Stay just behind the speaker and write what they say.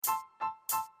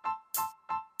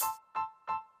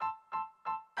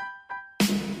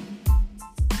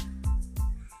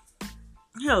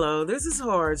Hello, this is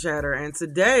Horror Chatter, and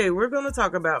today we're going to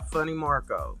talk about Funny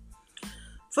Marco.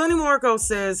 Funny Marco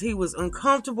says he was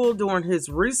uncomfortable during his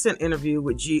recent interview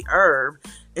with G Herbo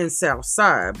and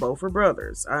Southside. Both are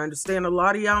brothers. I understand a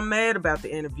lot of y'all mad about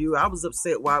the interview. I was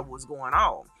upset why it was going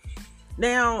on.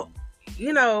 Now,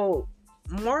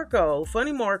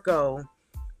 Funny Marco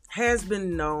has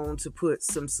been known to put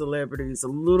some celebrities a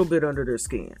little bit under their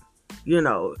skin.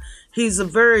 He's a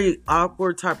very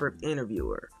awkward type of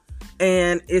interviewer.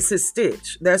 And it's his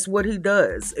stitch. That's what he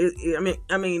does.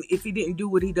 I mean, if he didn't do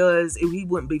what he does, he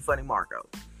wouldn't be Funny Marco.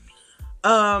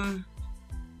 And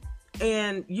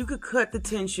you could cut the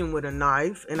tension with a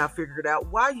knife. And I figured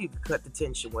out why you could cut the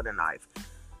tension with a knife.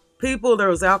 There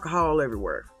was alcohol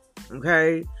everywhere.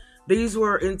 Okay? These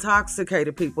were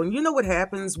intoxicated people. And you know what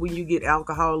happens when you get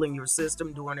alcohol in your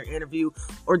system during an interview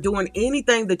or doing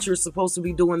anything that you're supposed to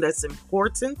be doing that's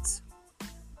important?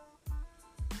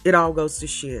 It all goes to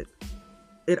shit.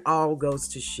 It all goes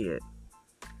to shit.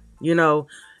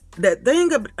 That thing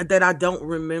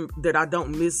that I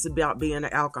don't miss about being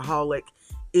an alcoholic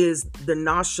is the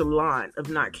nonchalant of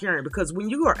not caring. Because when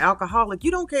you are alcoholic,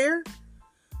 you don't care.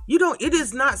 It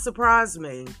does not surprise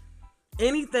me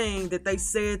anything that they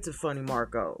said to Funny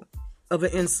Marco of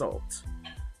an insult.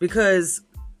 Because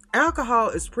alcohol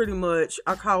is pretty much,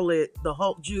 I call it the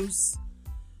Hulk juice.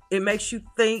 It makes you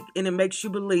think and it makes you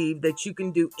believe that you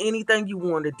can do anything you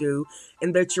want to do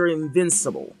and that you're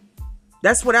invincible.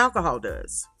 That's what alcohol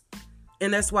does.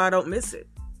 And that's why I don't miss it.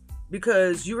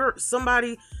 Because you're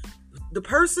somebody, the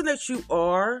person that you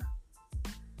are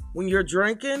when you're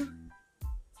drinking,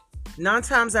 9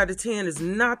 times out of 10 is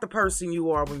not the person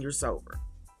you are when you're sober.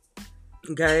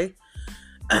 Okay?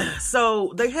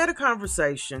 So they had a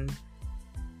conversation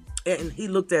and he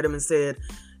looked at him and said,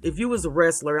 if you was a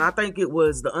wrestler, and I think it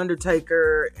was The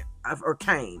Undertaker or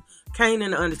Kane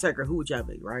and The Undertaker, who would y'all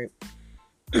be, right?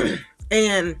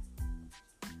 And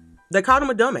they called him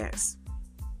a dumbass.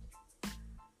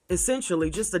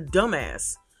 Essentially, just a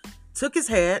dumbass. Took his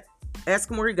hat, asked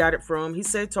him where he got it from. He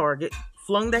said Target,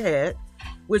 flung the hat,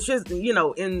 which is,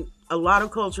 in a lot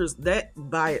of cultures, that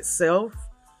by itself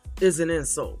is an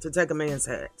insult to take a man's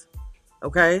hat.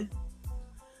 Okay?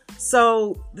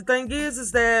 So the thing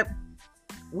is that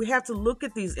we have to look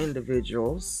at these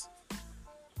individuals,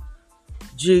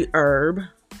 G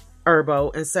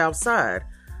Herbo, and Southside.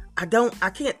 I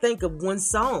can't think of one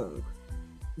song,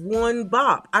 one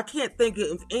bop. I can't think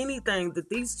of anything that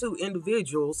these two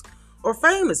individuals are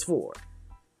famous for.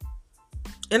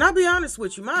 And I'll be honest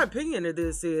with you, my opinion of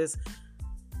this is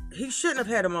he shouldn't have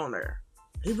had them on there.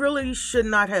 He really should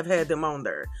not have had them on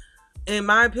there. In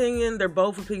my opinion, they're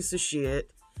both a piece of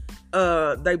shit.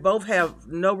 They both have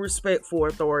no respect for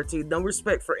authority, no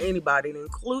respect for anybody,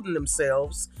 including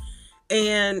themselves.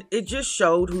 And it just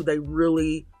showed who they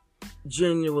really,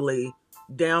 genuinely,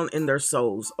 down in their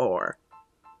souls are.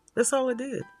 That's all it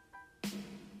did.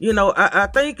 I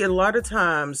think a lot of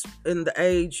times in the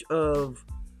age of,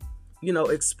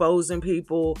 exposing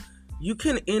people, you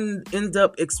can end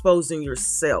up exposing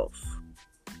yourself.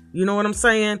 You know what I'm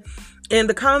saying? And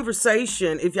the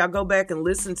conversation, if y'all go back and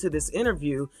listen to this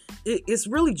interview, it's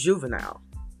really juvenile.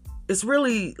 It's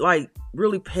really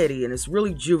really petty, and it's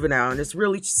really juvenile, and it's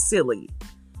really silly.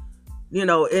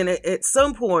 And at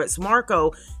some points,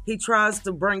 Marco, he tries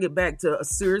to bring it back to a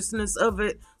seriousness of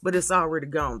it, but it's already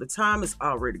gone. The time is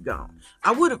already gone.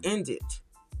 I would have ended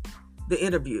the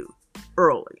interview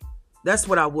early. That's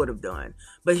what I would have done.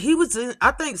 But he was,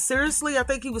 I think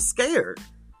he was scared.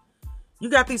 You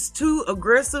got these two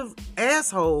aggressive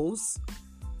assholes,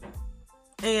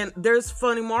 and there's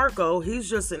Funny Marco. He's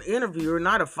just an interviewer,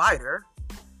 not a fighter,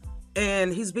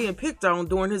 and he's being picked on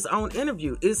during his own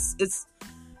interview. It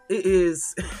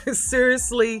is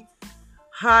seriously,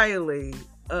 highly,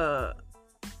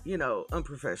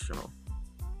 unprofessional.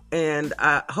 And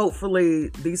hopefully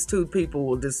these two people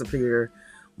will disappear.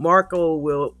 Marco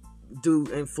will do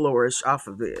and flourish off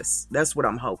of this. That's what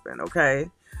I'm hoping. Okay.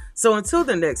 So until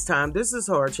the next time, this is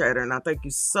Horror Chatter, and I thank you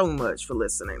so much for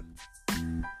listening.